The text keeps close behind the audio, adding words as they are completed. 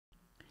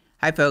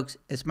Hi folks,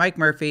 it's Mike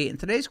Murphy, and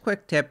today's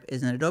quick tip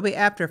is in Adobe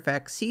After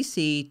Effects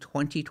CC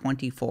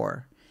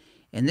 2024.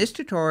 In this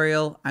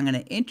tutorial, I'm going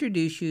to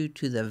introduce you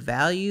to the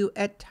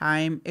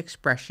ValueAtTime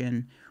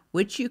expression,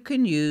 which you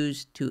can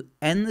use to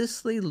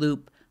endlessly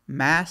loop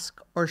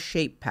mask or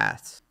shape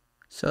paths.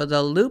 So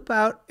the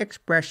loopOut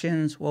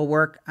expressions will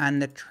work on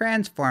the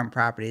transform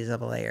properties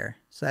of a layer.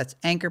 So that's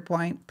anchor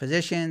point,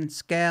 position,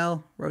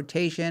 scale,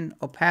 rotation,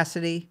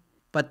 opacity.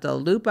 But the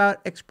loopOut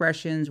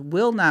expressions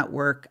will not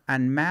work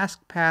on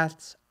mask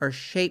paths or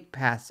shape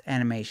paths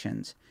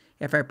animations.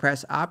 If I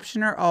press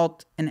Option or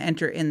Alt and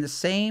enter in the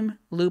same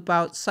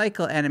loopOut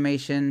cycle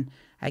animation,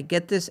 I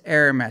get this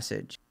error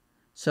message.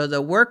 So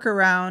the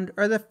workaround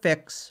or the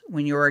fix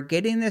when you are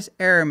getting this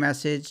error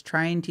message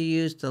trying to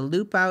use the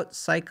loopOut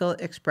cycle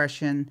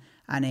expression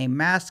on a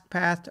mask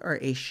path or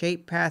a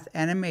shape path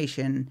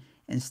animation,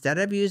 instead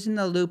of using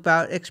the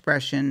loopOut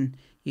expression,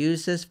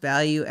 use this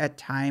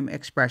ValueAtTime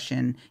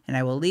expression, and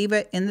I will leave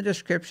it in the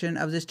description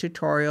of this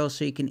tutorial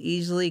so you can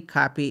easily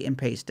copy and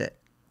paste it.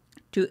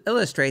 To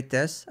illustrate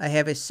this, I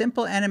have a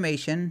simple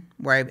animation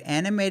where I've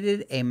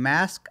animated a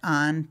mask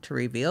on to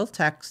reveal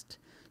text.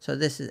 So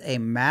this is a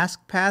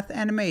mask path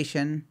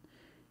animation,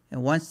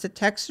 and once the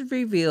text is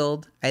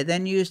revealed, I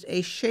then used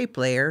a shape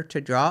layer to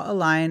draw a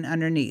line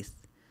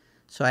underneath.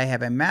 So I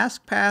have a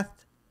mask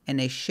path and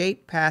a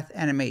shape path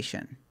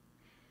animation.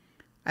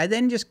 I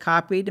then just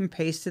copied and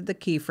pasted the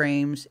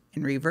keyframes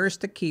and reversed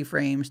the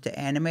keyframes to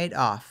animate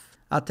off.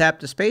 I'll tap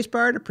the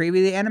spacebar to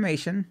preview the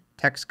animation.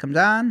 Text comes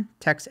on,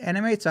 text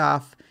animates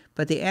off,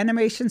 but the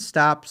animation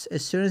stops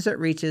as soon as it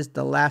reaches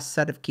the last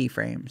set of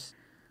keyframes.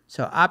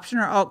 So Option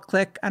or Alt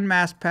click on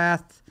mask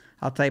path.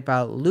 I'll type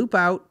out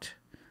loopOut,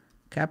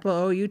 capital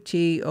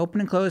O-U-T,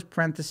 open and close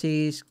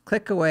parentheses,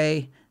 click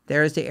away.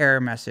 There's the error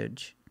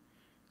message.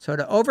 So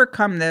to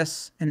overcome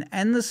this and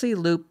endlessly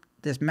loop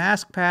this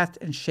mask path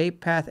and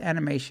shape path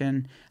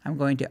animation, I'm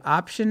going to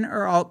Option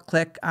or Alt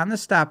click on the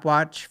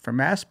stopwatch for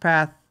mask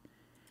path.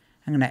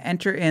 I'm going to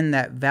enter in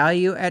that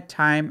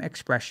ValueAtTime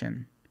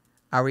expression.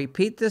 I'll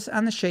repeat this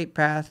on the shape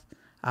path.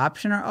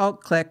 Option or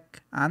Alt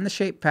click on the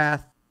shape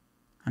path.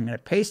 I'm going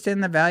to paste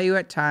in the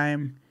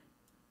ValueAtTime.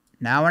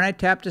 Now when I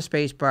tap the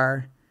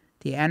spacebar,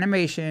 the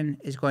animation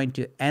is going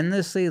to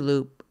endlessly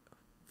loop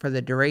for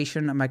the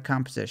duration of my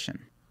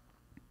composition.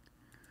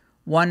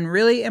 One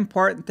really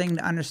important thing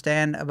to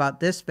understand about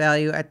this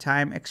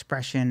ValueAtTime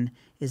expression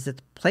is that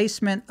the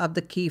placement of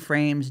the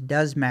keyframes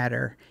does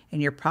matter,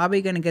 and you're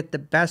probably going to get the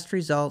best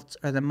results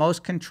or the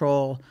most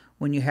control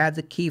when you have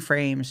the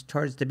keyframes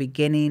towards the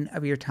beginning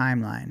of your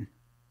timeline.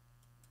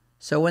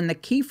 So when the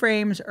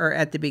keyframes are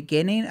at the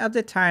beginning of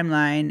the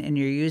timeline and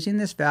you're using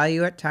this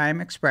ValueAtTime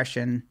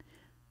expression,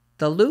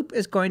 the loop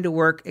is going to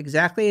work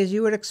exactly as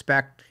you would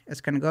expect.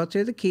 It's going to go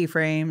through the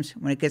keyframes.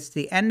 When it gets to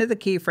the end of the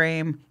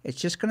keyframe, it's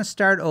just going to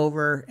start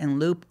over and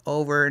loop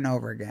over and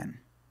over again.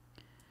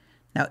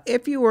 Now,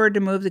 if you were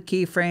to move the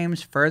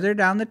keyframes further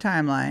down the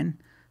timeline,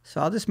 so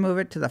I'll just move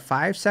it to the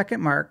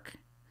 5-second mark.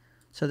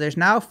 So there's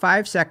now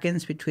 5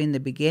 seconds between the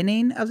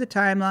beginning of the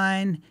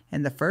timeline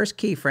and the first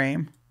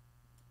keyframe.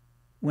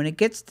 When it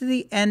gets to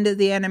the end of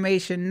the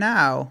animation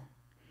now,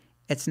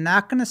 it's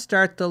not going to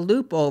start the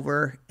loop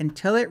over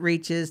until it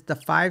reaches the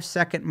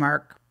 5-second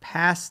mark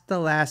past the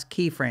last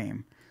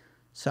keyframe.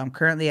 So I'm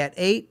currently at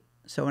 8.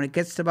 So when it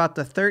gets to about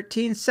the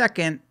 13th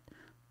second,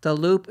 the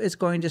loop is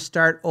going to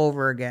start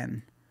over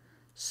again.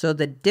 So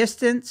the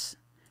distance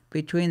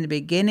between the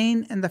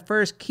beginning and the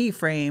first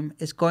keyframe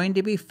is going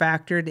to be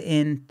factored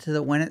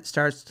into when it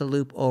starts to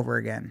loop over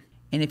again.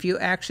 And if you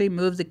actually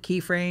move the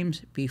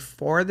keyframes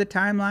before the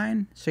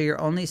timeline, so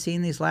you're only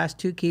seeing these last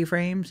 2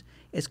 keyframes,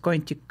 it's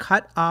going to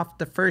cut off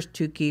the first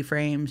 2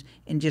 keyframes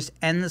and just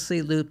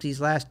endlessly loop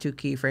these last 2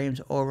 keyframes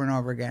over and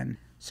over again.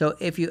 So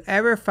if you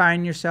ever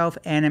find yourself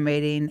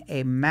animating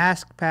a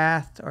mask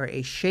path or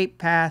a shape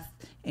path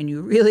and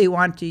you really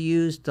want to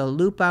use the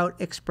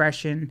loopOut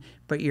expression,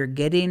 but you're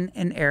getting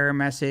an error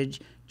message,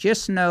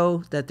 just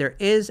know that there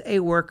is a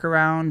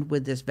workaround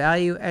with this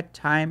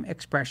ValueAtTime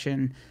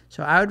expression.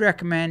 So I would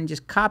recommend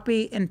just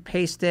copy and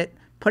paste it,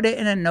 put it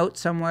in a note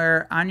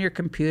somewhere on your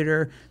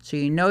computer so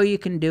you know you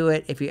can do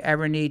it if you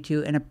ever need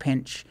to in a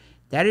pinch.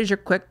 That is your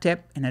quick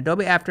tip in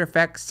Adobe After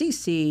Effects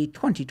CC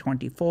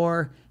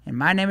 2024. And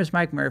my name is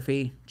Mike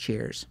Murphy.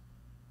 Cheers.